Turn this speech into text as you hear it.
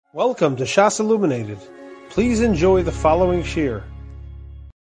Welcome to Shas Illuminated. Please enjoy the following shir.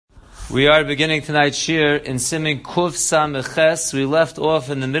 We are beginning tonight's shir in Siman Kuf Samech. We left off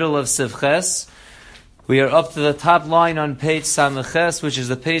in the middle of Sivches. We are up to the top line on page Samech, which is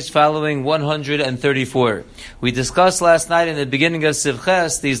the page following 134. We discussed last night in the beginning of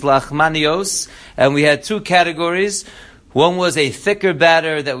Sivches these lachmanios, and we had two categories. One was a thicker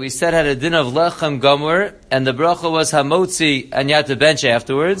batter that we said had a din of lechem gomer, and the bracha was hamotzi, and you had to bench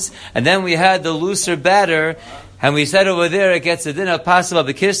afterwards. And then we had the looser batter, and we said over there it gets a din of pasal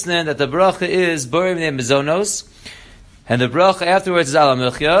b'kisnin, that the bracha is borim ne mezonos, and the bracha afterwards is ala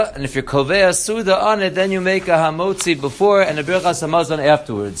milchya. And if you're kovea suda on it, then you make a hamotzi before and a birchas hamazon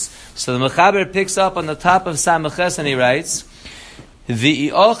afterwards. So the mechaber picks up on the top of Sameches and he writes,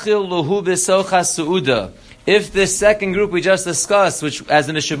 V'iochil luhu b'socha suuda. If this second group we just discussed, which as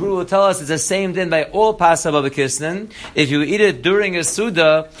the Mishabur will tell us is the same din by all pasal b'kisnin, if you eat it during a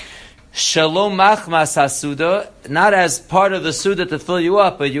suda, shalom machmas hasuda, not as part of the suda to fill you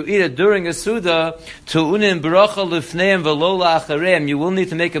up, but you eat it during a suda, tu'unim bracha lufneim v'lo la'achareim, you will need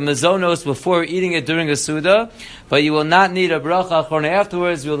to make a mezonos before eating it during a suda, but you will not need a bracha achrona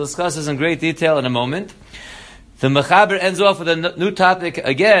afterwards. We will discuss this in great detail in a moment. The Mechaber ends off with a new topic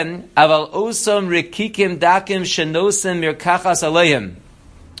again. Aval osam rikikim dakim shenosim mirkachas aleihim.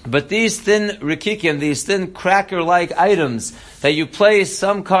 But these thin rikikim, these thin cracker-like items that you place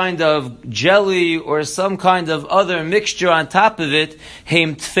some kind of jelly or some kind of other mixture on top of it,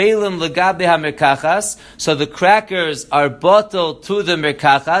 heim tfeilim legabe hamirkachas. So the crackers are bottled to the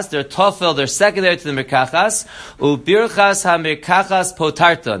mirkachas. They're tofel, they're secondary to the mirkachas. Ubirchas hamirkachas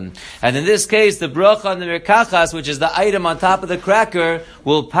potarton. And in this case, the bracha on the mirkachas, which is the item on top of the cracker,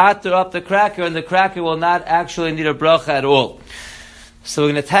 will pater up the cracker, and the cracker will not actually need a bracha at all. So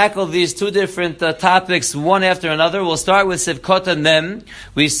we're going to tackle these two different topics one after another. We'll start with Sivkot Mem.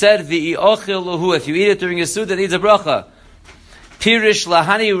 We said V'iochil luhu, if you eat it during a suda, it needs a bracha. Pirish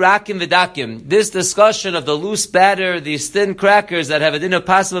lahani rakim v'dakim. This discussion of the loose batter, these thin crackers that have a din of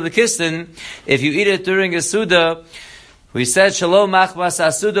pasal b'kisnin, if you eat it during a suda, we said shalom machmas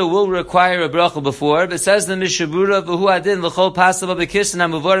asuda will require a bracha before, but says the Mishabura v'hu adin l'chol pasal b'kisnin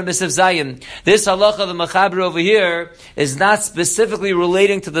hamuvarim b'siv zayin. This halacha of the Mechaber over here is not specifically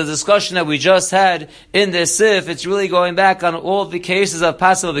relating to the discussion that we just had in this sif. It's really going back on all the cases of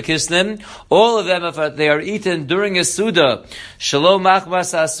pasal b'kisnin. All of them, if they are eaten during a suda, shalom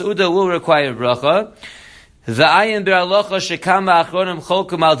machmas asuda will require a bracha. If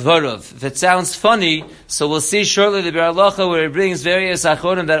it sounds funny, so we'll see shortly the Bir Halacha where it brings various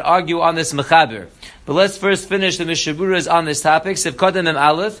achronim that argue on this mechaber. But let's first finish the Mishaburas on this topic. Sivkodim Mem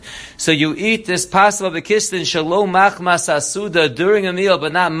Aleph. So you eat this pasal b'kisnin shalom machmas asuda during a meal,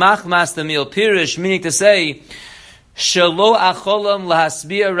 but not machmas the meal pirish, meaning to say, Shalo acholam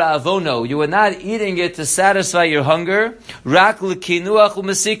lahasbia ra'avono. You were not eating it to satisfy your hunger. Rak l'kinuach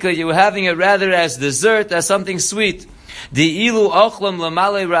u'masika. You were having it rather as dessert, as something sweet. Di'ilu ochlam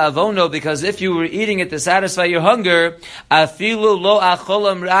lamale ra'avono. Because if you were eating it to satisfy your hunger, afilu lo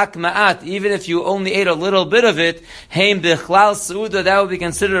acholam rak ma'at. Even if you only ate a little bit of it, heim bichlal suda, that would be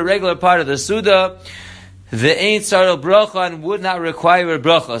considered a regular part of the suda. The ain't sarel bracha and would not require a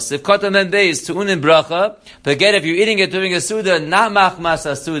bracha. Sivkot Mem Bais to unin bracha. But again, if you're eating it during a suda, not machmas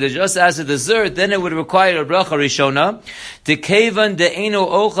asuda, just as a dessert, then it would require a bracha rishona. The kevan de eino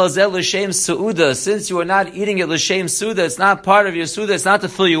ochal zel l'shem suda. Since you are not eating it l'shem suda, it's not part of your suda, it's not to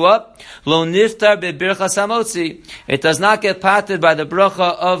fill you up. Lo niftar bebirchas hamotzi. It does not get pated by the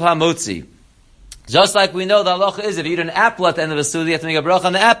bracha of hamotzi. Just like we know the halacha is, if you eat an apple at the end of a suda, you have to make a bracha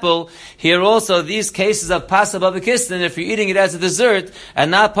on the apple. Here also, these cases of pasal b'kisnin, if you're eating it as a dessert, and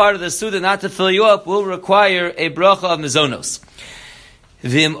not part of the suda, not to fill you up, will require a bracha of mezonos.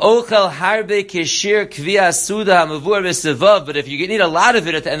 V'im ochel harbe keshir kvia suda hamavur b'sevav. But if you can eat a lot of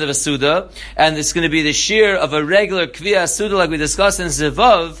it at the end of a suda, and it's going to be the shear of a regular kvia suda like we discussed in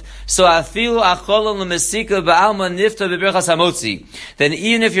sevav, so afilu acholam l'mesika ba'alma nifta b'berchas hamotzi. Then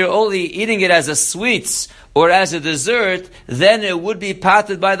even if you're only eating it as a sweets or as a dessert, then it would be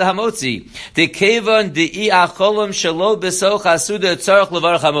pated by the hamotzi. The kevan de'i acholam shelo besoch hasuda tzarech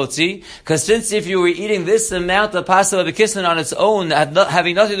levarach hamotzi. Because since if you were eating this amount of pasal b'kisnin on its own,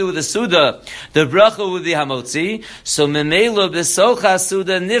 having nothing to do with the suda, the bracha would be hamotzi. So memela besoch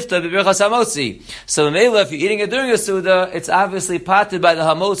hasuda nifta b'berchas hamotzi. So memela, if you're eating it during a suda, it's obviously pated by the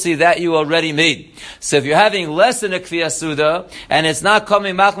hamotzi that you already made. So if you're having less than a kfiyah suda, and it's not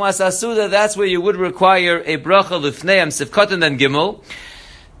coming machmas asuda, that's where you would require a bracha lifneim sivkatan then gimel.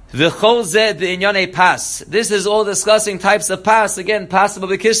 V'chol zeh b'inyonei pas. This is all discussing types of pas. Again, pas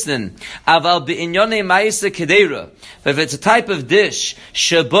b'kisnin. Aval b'inyonei ma'isa kedera. But if it's a type of dish,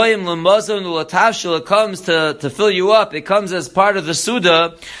 shaboyim l'mozon l'latavshil, it comes to fill you up. It comes as part of the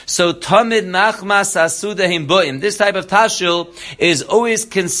suda. So tamid machmas asuda himboim. This type of tashil is always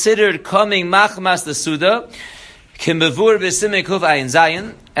considered coming machmas the suda. Kimavur b'simei kuf ayin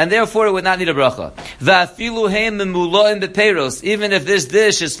zayin. And therefore it would not need a bracha. Va'afilu heim memuloim bepeiros. Even if this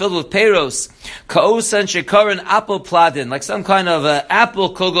dish is filled with peiros, ka'osan shekaran apple pladin, like some kind of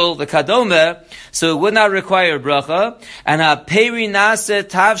apple kugel, the kadome, so it would not require a bracha. And ha'peri nase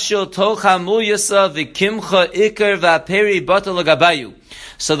tavshil tocha mulyasa v'kimcha ikar va'peri batal lagabayu.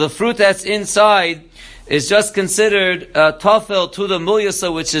 So the fruit that's inside is just considered tafel to the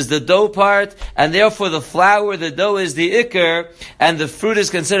mulyasa, which is the dough part, and therefore the flour, the dough is the ikar, and the fruit is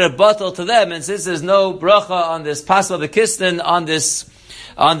considered batal to them. And since there's no bracha on this pasal b'kistin,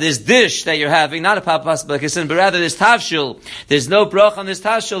 on this dish that you're having, not a pasal b'kistin, but rather this tavshil, there's no bracha on this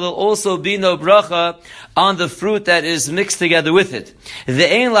tavshil, there'll also be no bracha on the fruit that is mixed together with it. You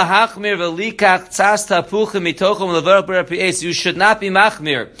should not be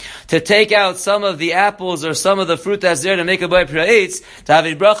machmir to take out some of the apples or some of the fruit that's there to make a bai p'ra'etz, to have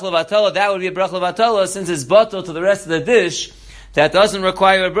a bracha l'vatala. That would be a bracha l'vatala, since it's batal to the rest of the dish that doesn't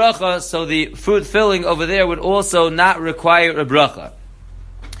require a bracha, so the fruit filling over there would also not require a bracha.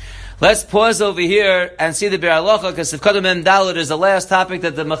 Let's pause over here and see the Bir Halacha, because Sifkadu Mem Dalet is the last topic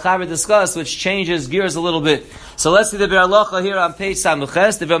that the Mechaber discussed, which changes gears a little bit. So let's see the Bir Halacha here on page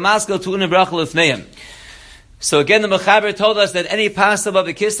Samuches, the V'maskel Tu'un Bracha L'fneim. So again, the Mechaber told us that any pasta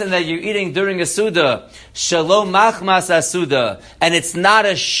b'kistin that you're eating during a suda, shalom machmas asuda, and it's not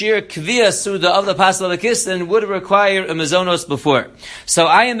a sheer kviyah suda of the pasta b'kistin, would require a mezonos before. So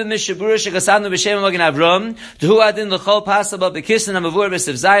I am b'mishabura shekasanu b'shem Magen Avram, d'hu adin l'chol pasta b'kistin amavur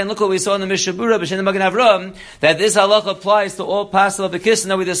b'siv zayin. Look what we saw in the mishabura b'shem Magen Avram, that this halach applies to all pasta b'kistin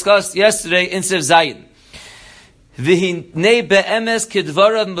that we discussed yesterday in siv zayin. And like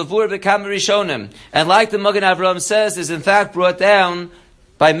the Magen Avram says, is in fact brought down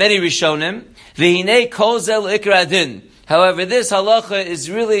by many Rishonim. However, this halacha is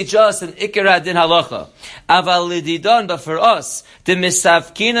really just an ikar adin halacha. Aval lididon, but for us, the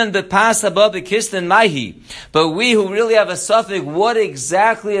misafkinan bepasa b'kistin mahi. But we who really have a suffix, what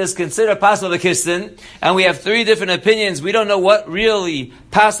exactly is considered pasa b'kistin? And we have three different opinions. We don't know what really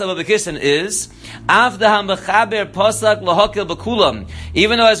pasa b'kistin is. Avdaham mechaber pasak lahakil b'kulam.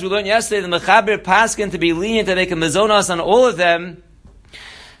 Even though, as we learned yesterday, the mechaber paskin to be lenient to make a mezonas on all of them.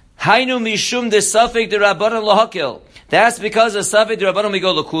 Hainu mishum de suffix de rabbanon lahakil. That's because of Safed Rabbanon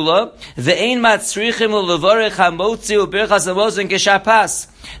Migol Lakula. Ve'ein matzrichim u'levarech hamotzi u'berchas hamozin keshapas.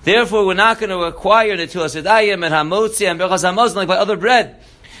 Therefore, we're not going to require the Tulas Yadayim and hamotzi and berchas hamozin like by other bread.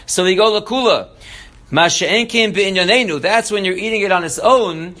 So we go Lakula. Masha'enkim be'inyanenu. That's when you're eating it on its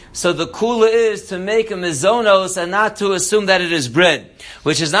own. So the kula is to make a mezonos and not to assume that it is bread.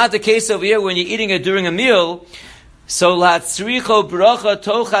 Which is not the case over here when you're eating it during a meal. So latzricho bracha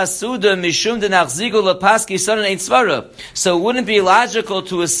tocha suda mishum denachzigu lepaski sanan ein svara. So it wouldn't be logical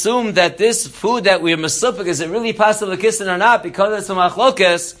to assume that this food that we're mesupik, is it really pasal l'kissin or not, because it's from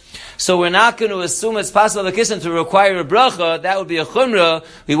machlokes. So we're not going to assume it's pasal l'kissin to require a bracha. That would be a chumrah.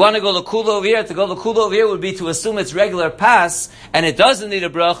 We want to go l'kula over here. To go l'kula over here would be to assume it's regular pas, and it doesn't need a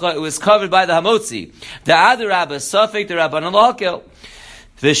bracha. It was covered by the hamotzi. The other rabba safek the rabbanon lahakel.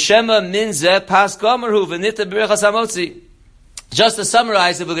 V'shema minze pas gomerhu v'nita b'rechas hamotzi. Just to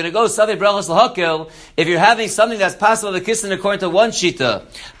summarize, if we're going to go Savei Brachos L'Hakel, if you're having something that's possible to kiss in according to one Shita,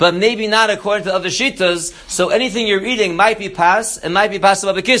 but maybe not according to other Shitas, so anything you're eating might be pas, and might be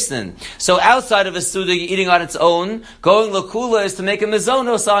possible to kissin. So outside of a Suda, you're eating on its own. Going L'Kula is to make a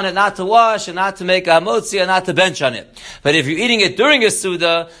Mizonos on it, not to wash, and not to make a Hamotzi, and not to bench on it. But if you're eating it during a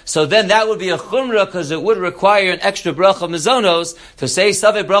Suda, so then that would be a Chumrah, because it would require an extra Bracha Mizonos. To say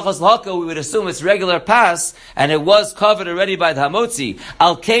Savei Brachos L'Hakel, we would assume it's regular pas, and it was covered already by the Hamotzi.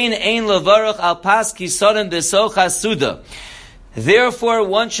 Al kain ein levarach al pas kisonim besocha suda. Therefore,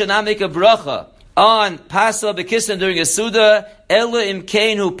 one should not make a bracha on pasal bekissin during a suda ela im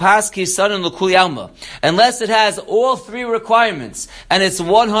kain hu pas kisonim l'kul yalma, unless it has all three requirements and it's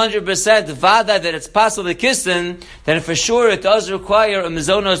 100% vada that it's pasal bekissin. Then for sure it does require a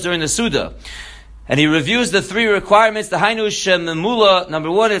mizonos during the suda. And he reviews the three requirements. The hainush memula.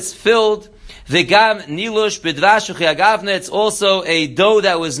 Number one, it's filled. V'gam nilush b'dvash u'chiagavne. It's also a dough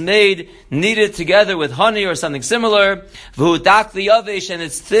that was made, kneaded together with honey or something similar. V'hudak v'yavish, and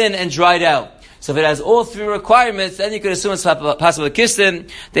it's thin and dried out. So if it has all three requirements, then you could assume it's possible to kiss them.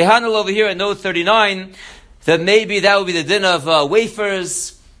 They handle over here at note 39 that maybe that would be the din of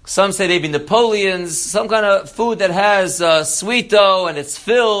wafers, Some say maybe Napoleon's, some kind of food that has sweet dough and it's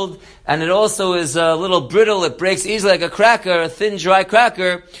filled, and it also is a little brittle, it breaks easily like a cracker, a thin, dry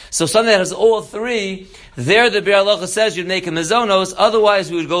cracker. So something that has all three, there the Bir Halacha says you'd make a mezonos,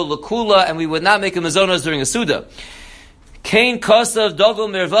 otherwise we would go lakula and we would not make a mezonos during a Suda. Kain kosav dogel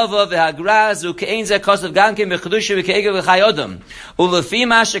mervava v'hagraz u'kein zeh kosav gamke mechadusha v'ke'ega v'chayodam u'lefi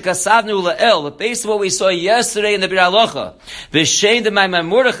ma shekasavnu u'la'el, based on what we saw yesterday in the Bir Halacha v'shein d'mayman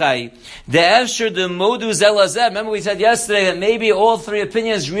Mordechai de'efshir d'modu zelazeh. Remember we said yesterday that maybe all three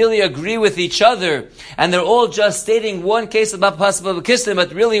opinions really agree with each other and they're all just stating one case about possible v'kistim,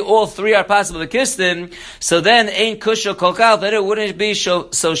 but really all three are possible v'kistim. So then ein kusha kolkal, then it wouldn't be so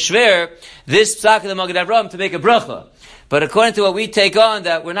shver this psak of the Magen Avraham to make a bracha. But according to what we take on,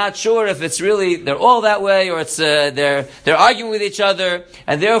 that we're not sure if it's really, they're all that way, or it's, they're arguing with each other,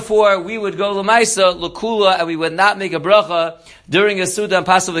 and therefore we would go l'maisa, l'kula, and we would not make a bracha during a Suda and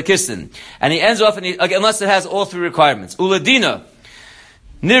Pasal v'kistin. And he ends off, unless it has all three requirements. Uladina.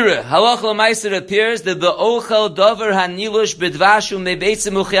 Nira, halach l'maisa, it appears that the ochel dover hanilush b'dvashu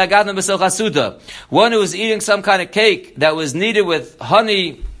mebeitzim uchiagadna b'sel chasuda. One who is eating some kind of cake that was kneaded with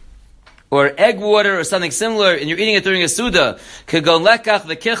honey, or egg water, or something similar, and you're eating it during a Suda, kegon lekach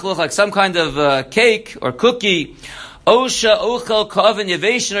v'kichluch, like some kind of cake or cookie, osha ochel kaven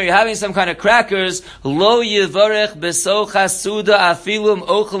yeveshin, or you're having some kind of crackers, lo yivarech besocha Suda afilum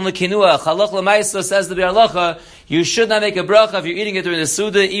ochel nekinua. Halach l'maisa, says the Bir Halacha, you should not make a bracha if you're eating it during the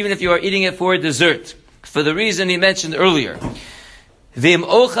Suda, even if you are eating it for dessert, for the reason he mentioned earlier. V'im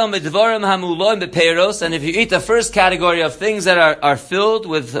ochel medvarim hamuloim bepeiros, and if you eat the first category of things that are filled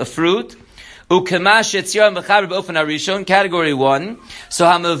with fruit, ukemash etziyar mechaber b'ofen harishon, category 1. So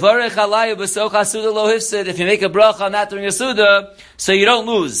hamavarech alayu b'socha Suda lo hifsid. If you make a bracha not during a Suda, so you don't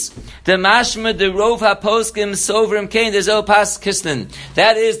lose. The mashma the rov haposkim sovrim kain dezo pas kisnin.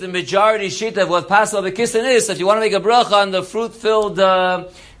 That is the majority sheet of what pasal b'kisnin is. So if you want to make a bracha on the fruit-filled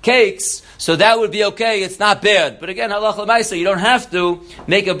cakes, so that would be okay, it's not bad. But again, halach l'maisa, you don't have to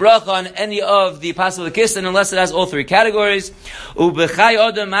make a bracha on any of the pasal v'kistin unless it has all three categories. U'b'chai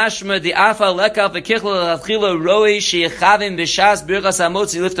odem mashma di afa lekal v'kichlo l'atchila roi she'yechavim b'shas birchas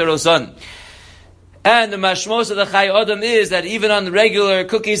hamotzi lifter roson. And the mashmos of the Chai Adam is that even on the regular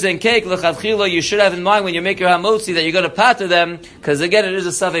cookies and cake, l'chadchila, you should have in mind when you make your hamotzi that you're going to pater them, because again, it is a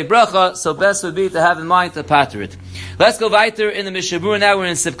savei bracha, so best would be to have in mind to pater it. Let's go weiter in the Mishabur now. We're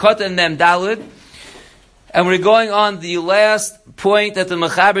in Sivkot and Mem Dalid, and we're going on the last point that the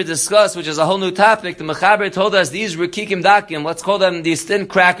Mechaber discussed, which is a whole new topic. The Mechaber told us these rikikim dakim, let's call them these thin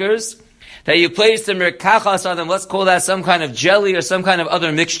crackers, that you place the merkachas on them, let's call that some kind of jelly or some kind of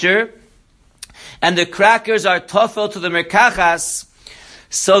other mixture. And the crackers are tofel to the merkachas,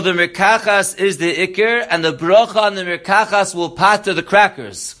 so the merkachas is the ikr, and the bracha on the merkachas will pater the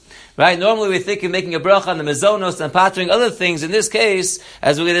crackers. Right? Normally we think of making a bracha on the mezonos and patering other things. In this case,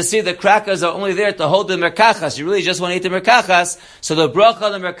 as we're going to see, the crackers are only there to hold the merkachas. You really just want to eat the merkachas, so the bracha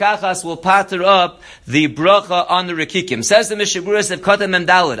on the merkachas will pater up the bracha on the rikikim. Says the Mishabura of Kotem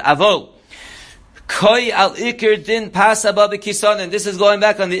Memdalad, Avol. Koi al ikr din pasaba b'kisan, and this is going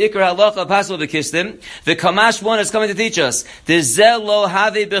back on the ikr halacha pasaba b'kistim. The Kamash 1 is coming to teach us. The zel lo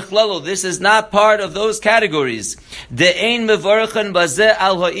have b'chlalo. This is not part of those categories. The ein mevarchan bazeh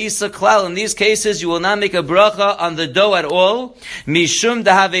al ha'isa klal. In these cases, you will not make a bracha on the dough at all. Mishum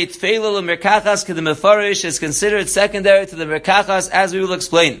dahave tfeila l'merkachas k'the mefarish is considered secondary to the merkachas, as we will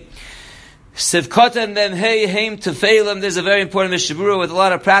explain. Sivkot and Mem Hey Heim Tefeilim. There's a very important Mishabura with a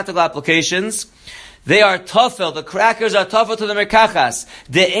lot of practical applications. They are tofel. The crackers are tofel to the merkachas.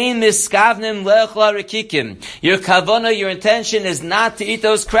 De'ein miskavnim le'echla rikikim. Your kavana, your intention is not to eat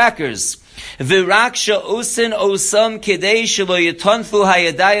those crackers. V'rak she'osin osam kidei shelo yitonfu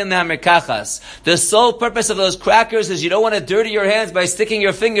hayadayim me'merkachas. The sole purpose of those crackers is you don't want to dirty your hands by sticking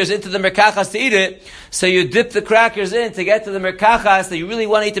your fingers into the merkachas to eat it. So you dip the crackers in to get to the merkachas. That you really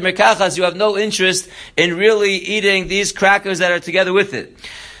want to eat the merkachas. You have no interest in really eating these crackers that are together with it.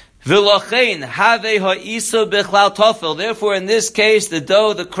 V'lochein have ha'isa b'chlal tofel. Therefore, in this case, the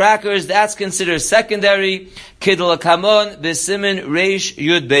dough, the crackers, that's considered secondary. Kidol kamon b'siman reish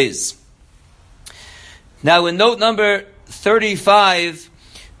yud beis. Now, in note number 35,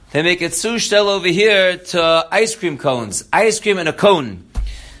 they make it sushtel over here to ice cream cones. Ice cream in a cone.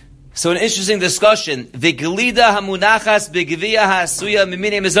 So an interesting discussion. V'glida hamunachas b'gviya ha'asuya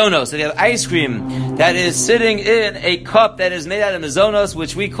mimine mezonos. So you have ice cream that is sitting in a cup that is made out of mezonos,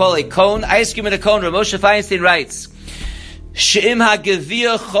 which we call a cone. Ice cream in a cone. Rav Moshe Feinstein writes, If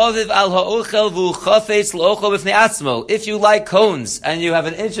you like cones and you have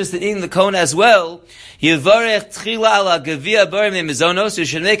an interest in eating the cone as well, you should make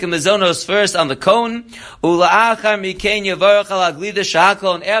a mizonos first on the cone, and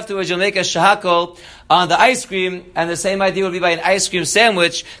afterwards you'll make a shahakol on the ice cream, and the same idea would be by an ice cream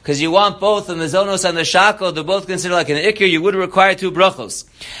sandwich, because you want both the mizonos and the shahakol, they're both considered like an ikir, you would require 2 brachos.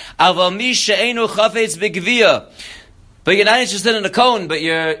 But you're not interested in a cone, but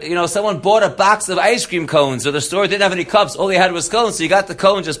someone bought a box of ice cream cones, or the store didn't have any cups, all they had was cones, so you got the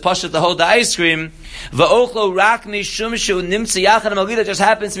cone, just push it to hold the ice cream. It just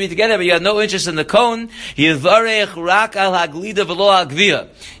happens to be together, but you have no interest in the cone.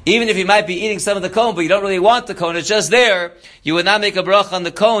 Even if you might be eating some of the cone, but you don't really want the cone, it's just there, you would not make a bracha on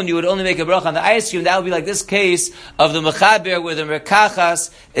the cone, you would only make a bracha on the ice cream. That would be like this case of the mechaber, where the merkachas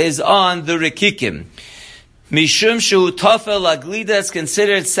is on the rekikim. Mishum shu tofel laglida is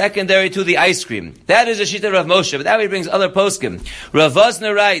considered secondary to the ice cream. That is a shita of Rav Moshe, but that way brings other poskim. Rav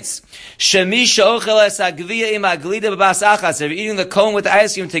Vosner writes, Shemisha ochel es agviya im aglida b'bas achas. If you're eating the cone with the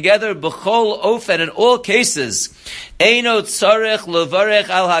ice cream together, b'chol ofen, in all cases, eino tzarech levarech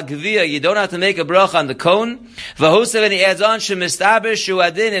al hagviya. You don't have to make a bracha on the cone. V'hosev, and he adds on, shemistaber shu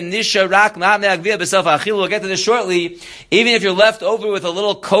adin im nisha rak ma'am hagviya b'self achil. We'll get to this shortly. Even if you're left over with a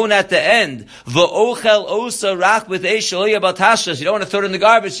little cone at the end, v'ochel os you don't want to throw it in the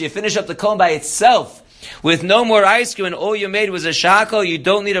garbage. You finish up the cone by itself with no more ice cream, and all you made was a shahakol. You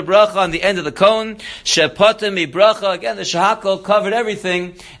don't need a bracha on the end of the cone. Shepatem mi bracha. Again, the shahakol covered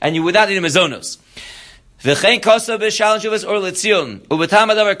everything, and you would not need a mizonos. V'chein koso b'shalom shuvas or letzion.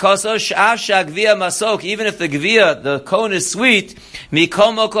 U'b'tam adavar koso sh'af sh'agvia masok. Even if the gvia, the cone is sweet,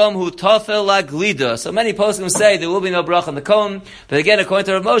 mikol mokom hu tofel laglida. So many poskim say there will be no brach on the cone. But again, according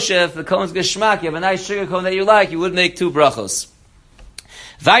to Rav Moshe, if the cone's geschmack, you have a nice sugar cone that you like, you would make 2 brachos.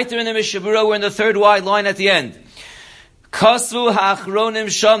 Weiter in the Mishabura, we're in the 3rd wide line at the end. Kosvu ha'achronim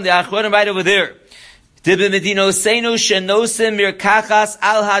shom. The achronim right over there. Dibe medinoseinu shenosim mirkachas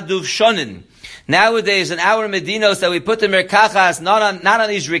al haduvshonin. Nowadays, in our medinos, that we put the merkachas not on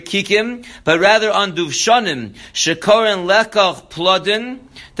these rekikim, but rather on duvshonim, shekoren lekach plodin.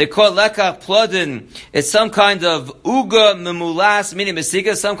 They call lekach plodin. It's some kind of uga memulas, meaning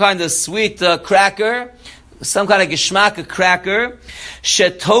mesika, some kind of sweet cracker, some kind of geschmacka cracker.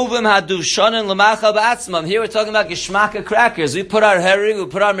 Shetovim haduvshonim lemachal ba'atzmam. Here we're talking about geschmacka crackers. We put our herring, we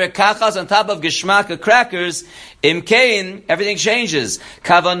put our merkachas on top of geschmacka crackers. Imkein, everything changes.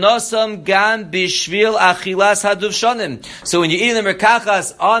 Kavanosam gan bishvil achilas haduvshonim. So when you eat the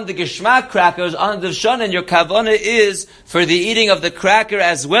merkachas on the geschmack crackers, on the duvshonim, your kavana is for the eating of the cracker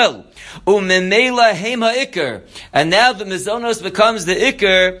as well. Umemela heim ha'ikr. And now the mizonos becomes the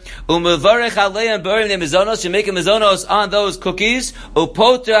ikr. Umevarech aleim burim the mizonos. You make a mizonos on those cookies.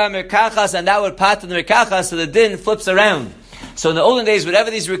 Upoter ha-merkachas, and that would pat the merkachas, so the din flips around. So in the olden days, whatever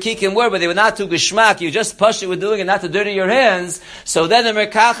these rekikim were, but they were not too geschmack, you just push it with doing it, not to dirty your hands. So then the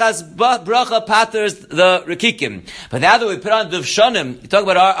merkachas bracha patters the rekikim. But now that we put on duvshonim, you talk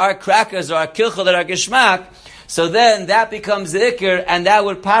about our crackers or our kilchel that are geschmack, so then that becomes the ikr, and that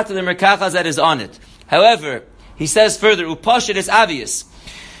would patter the merkachas that is on it. However, he says further, upashit is obvious.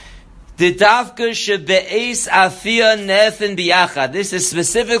 The davka shebeis afia nefin biyachad. This is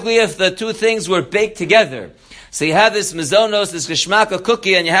specifically if the 2 things were baked together. So you have this mizonos, this geschmacka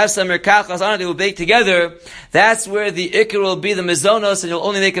cookie, and you have some merkachas on it, they will bake together. That's where the ikr will be the mizonos, and you'll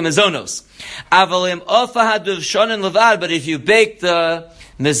only make a mizonos. Avalim ofa haduvshonin levad, but if you bake the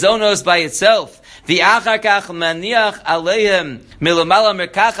mizonos by itself, the achakach maniach aleim milamala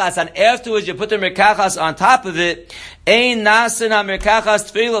merkachas, and afterwards you put the merkachas on top of it, ein nasin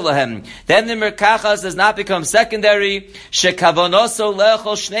ha-merkachas tefila lahem. Then the merkachas does not become secondary. Shekavonoso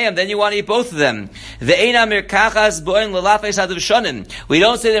lechol shneim. Then you want to eat both of them. Ve'ein ha-merkachas bo'en lelafes ha-duvshonim. We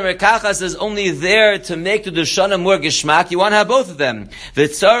don't say the merkachas is only there to make the duvshonim more geschmack. You want to have both of them.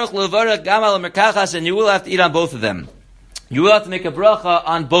 V'tzarech levarech gam al merkachas, and you will have to eat on both of them. You will have to make a bracha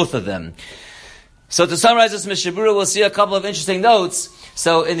on both of them. So to summarize this Mishabura, we'll see a couple of interesting notes.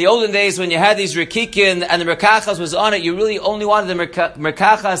 So in the olden days, when you had these rekikin and the merkachas was on it, you really only wanted the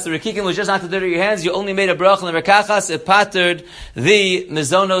merkachas. The rekikin was just not to dirty your hands. You only made a brach on the merkachas. It pattered the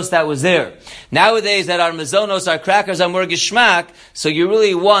mizonos that was there. Nowadays, that our mizonos, our crackers are more geschmack, so you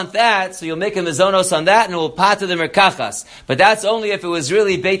really want that. So you'll make a mizonos on that, and it will patter the merkachas. But that's only if it was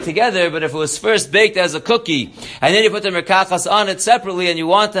really baked together. But if it was first baked as a cookie, and then you put the merkachas on it separately, and you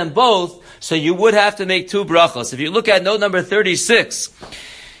want them both, so you would have to make 2 brachos. If you look at note number 36,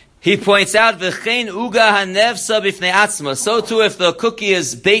 he points out, V'chein uga hanefsa b'fnei atzma. So too, if the cookie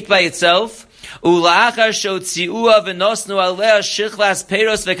is baked by itself, Ula'achar shotzi'ua v'nosnu alea shichlas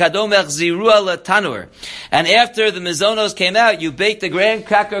peiros v'kadom echzirua letanur. And after the mizonos came out, you baked the graham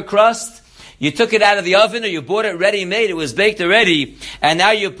cracker crust. You took it out of the oven, or you bought it ready-made. It was baked already, and now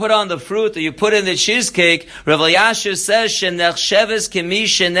you put on the fruit, or you put in the cheesecake. Rav Elyashiv says, "Shenechsheves kemi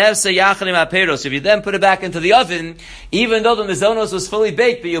shenevsa yachanim aperos." If you then put it back into the oven, even though the mizonos was fully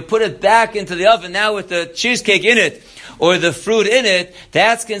baked, but you put it back into the oven now with the cheesecake in it, or the fruit in it,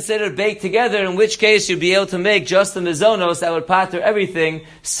 that's considered baked together, in which case you'd be able to make just the mizonos that would pater everything,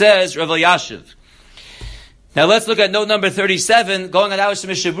 says Rav Elyashiv. Now let's look at note number 37. Going on how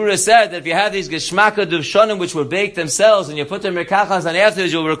Mishabura said that if you have these geshmaka duvshonim which were baked themselves and you put them merkachas on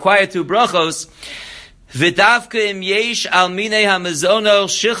afterwards, you'll require 2 brachos. V'davka im yesh al minei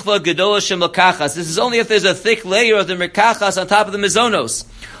hamizonos shichva gedola shemelkachas. This is only if there's a thick layer of the merkachas on top of the mizonos.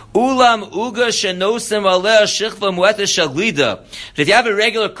 Ulam uga shenosim aleh shichva mueta shaglida. If you have a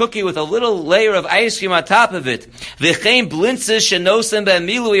regular cookie with a little layer of ice cream on top of it, v'chein blintzes shenosim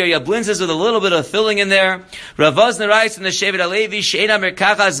be'milui, or you have blintzes with a little bit of filling in there. Rav Vosner writes in the Shevet Alevi, she'ena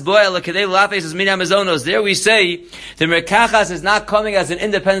merkachas boya l'kedei l'afes es mina mizonos. There we say the merkachas is not coming as an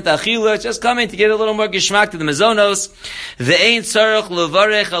independent achila, it's just coming to give a little more geshmak to the mizonos. V'ein tzarech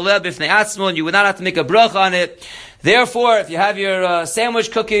levarech aleh b'fnei atzmo, and you would not have to make a bracha on it. Therefore, if you have your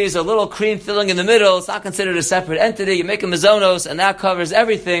sandwich cookies, a little cream filling in the middle, it's not considered a separate entity. You make a mizonos, and that covers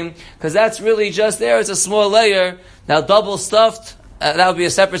everything, because that's really just there. It's a small layer. Now, double stuffed, that would be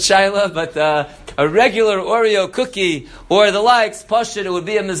a separate shaila, but a regular Oreo cookie or the likes, pashut, it would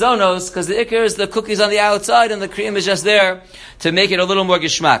be a mizonos, because the ikar is the cookies on the outside, and the cream is just there to make it a little more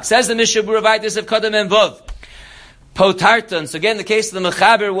geshmak. Says the Mishnah Buravaitis of Kadam and Vov. Potartan. So again, the case of the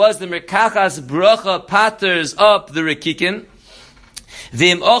mechaber was the merkachas bracha paters up the rekikin.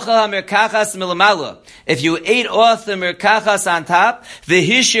 V'im ochel ha-merkachas milamala. If you ate off the merkachas on top,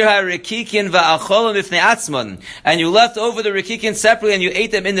 v'hishir ha-rekikin v'acholam ifnei atzman, and you left over the rekikin separately and you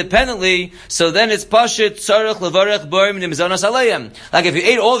ate them independently, so then it's pashut tzarech levarech borim mizonos aleim. Like if you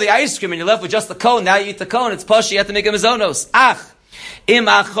ate all the ice cream and you left with just the cone, now you eat the cone, it's pashut, you have to make a mizonos. Im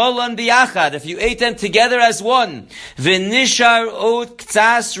acholon biyachad, if you ate them together as one, v'nishar od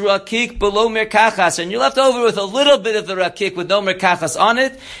k'tzas rakik below merkachas, and you're left over with a little bit of the rakik with no merkachas on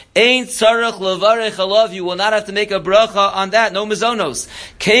it, ein tzarech levarech alav, you will not have to make a bracha on that, no mizonos.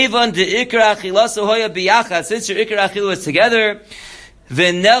 Kevan de ikar achilaso hoya biyachad, since your ikar achil is together,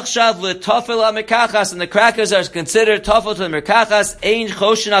 v'nechshav l'tofel ha-merkachas, and the crackers are considered tofel to the merkachas, ein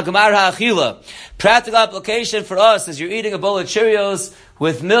choshen al-gemar ha-achila. Practical application for us is you're eating a bowl of Cheerios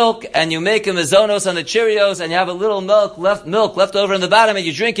with milk, and you make a mizonos on the Cheerios, and you have a little milk left over in the bottom, and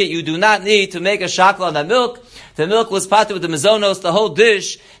you drink it. You do not need to make a shakla on that milk. The milk was pated with the mizonos. The whole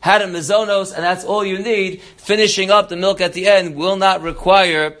dish had a mizonos, and that's all you need. Finishing up the milk at the end will not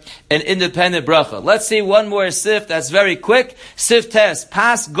require an independent bracha. Let's see one more sif that's very quick. Sif test.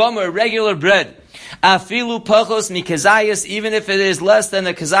 Pas gomer, regular bread. Afilu pachos mi kezayis, even if it is less than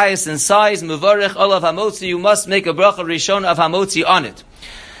a kezayis in size, muvarech olav hamotzi, you must make a bracha rishon of hamotzi on it.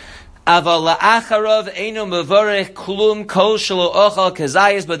 Aval la'acharav eino muvarech klum kol shelo ochal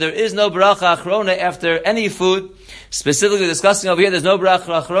kezayis, but there is no bracha achrona after any food. Specifically discussing over here, there's no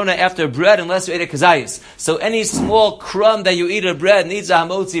bracha achrona after bread unless you ate a kezayis. So any small crumb that you eat of bread needs a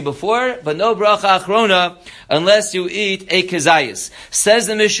hamotzi before, but no bracha achrona unless you eat a kezayis. Says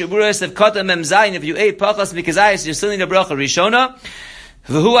the Mishaburas of Kata Mem Zayin, if you ate pachas mi kezayis, you're still need a bracha rishona.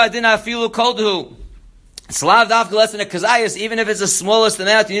 V'hu adin afilu kolduhu. Slav dafka less than a kezayis, even if it's the smallest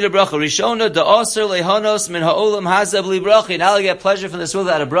amount, you need a bracha rishona. The osir lehonos min ha'olam hazav li bracha. Now you get pleasure from this world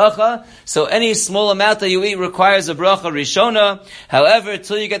without a bracha. So any small amount that you eat requires a bracha rishona. However,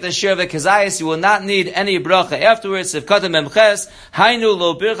 until you get the share of a kezayis, you will not need any bracha afterwards. If kata memches, hainu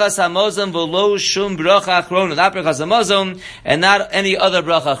lo birchas hamozon v'lo shum bracha achrona. Not birchas hamozon, and not any other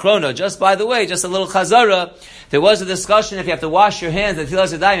bracha achrona. Just by the way, just a little chazara. There was a discussion if you have to wash your hands at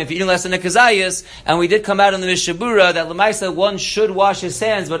Tilas Yadayim if you're eating less than a kezayis, and we did come out in the Mishabura that Lamaisa one should wash his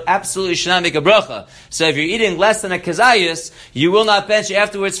hands, but absolutely should not make a bracha. So if you're eating less than a kezayis, you will not bench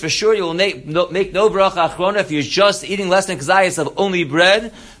afterwards for sure. You will make no bracha achrona if you're just eating less than a kezayis of only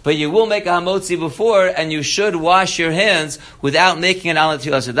bread, but you will make a hamotzi before, and you should wash your hands without making an alat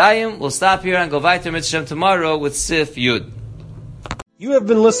Tilas Yadayim. We'll stop here and go weiter mitzvah tomorrow with Sif Yud. You have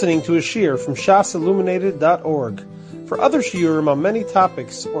been listening to a shiur from shasilluminated.org. For other shiurim on many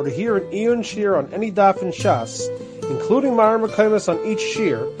topics, or to hear an Iyun shiur on any daf in Shas, including Ma'ar Mekaymas on each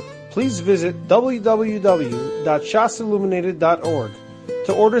shiur, please visit www.shasilluminated.org.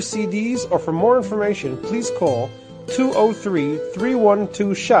 To order CDs or for more information, please call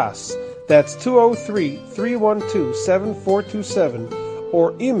 203-312-SHAS. That's 203-312-7427,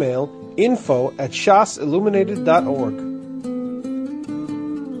 or email info@shasilluminated.org.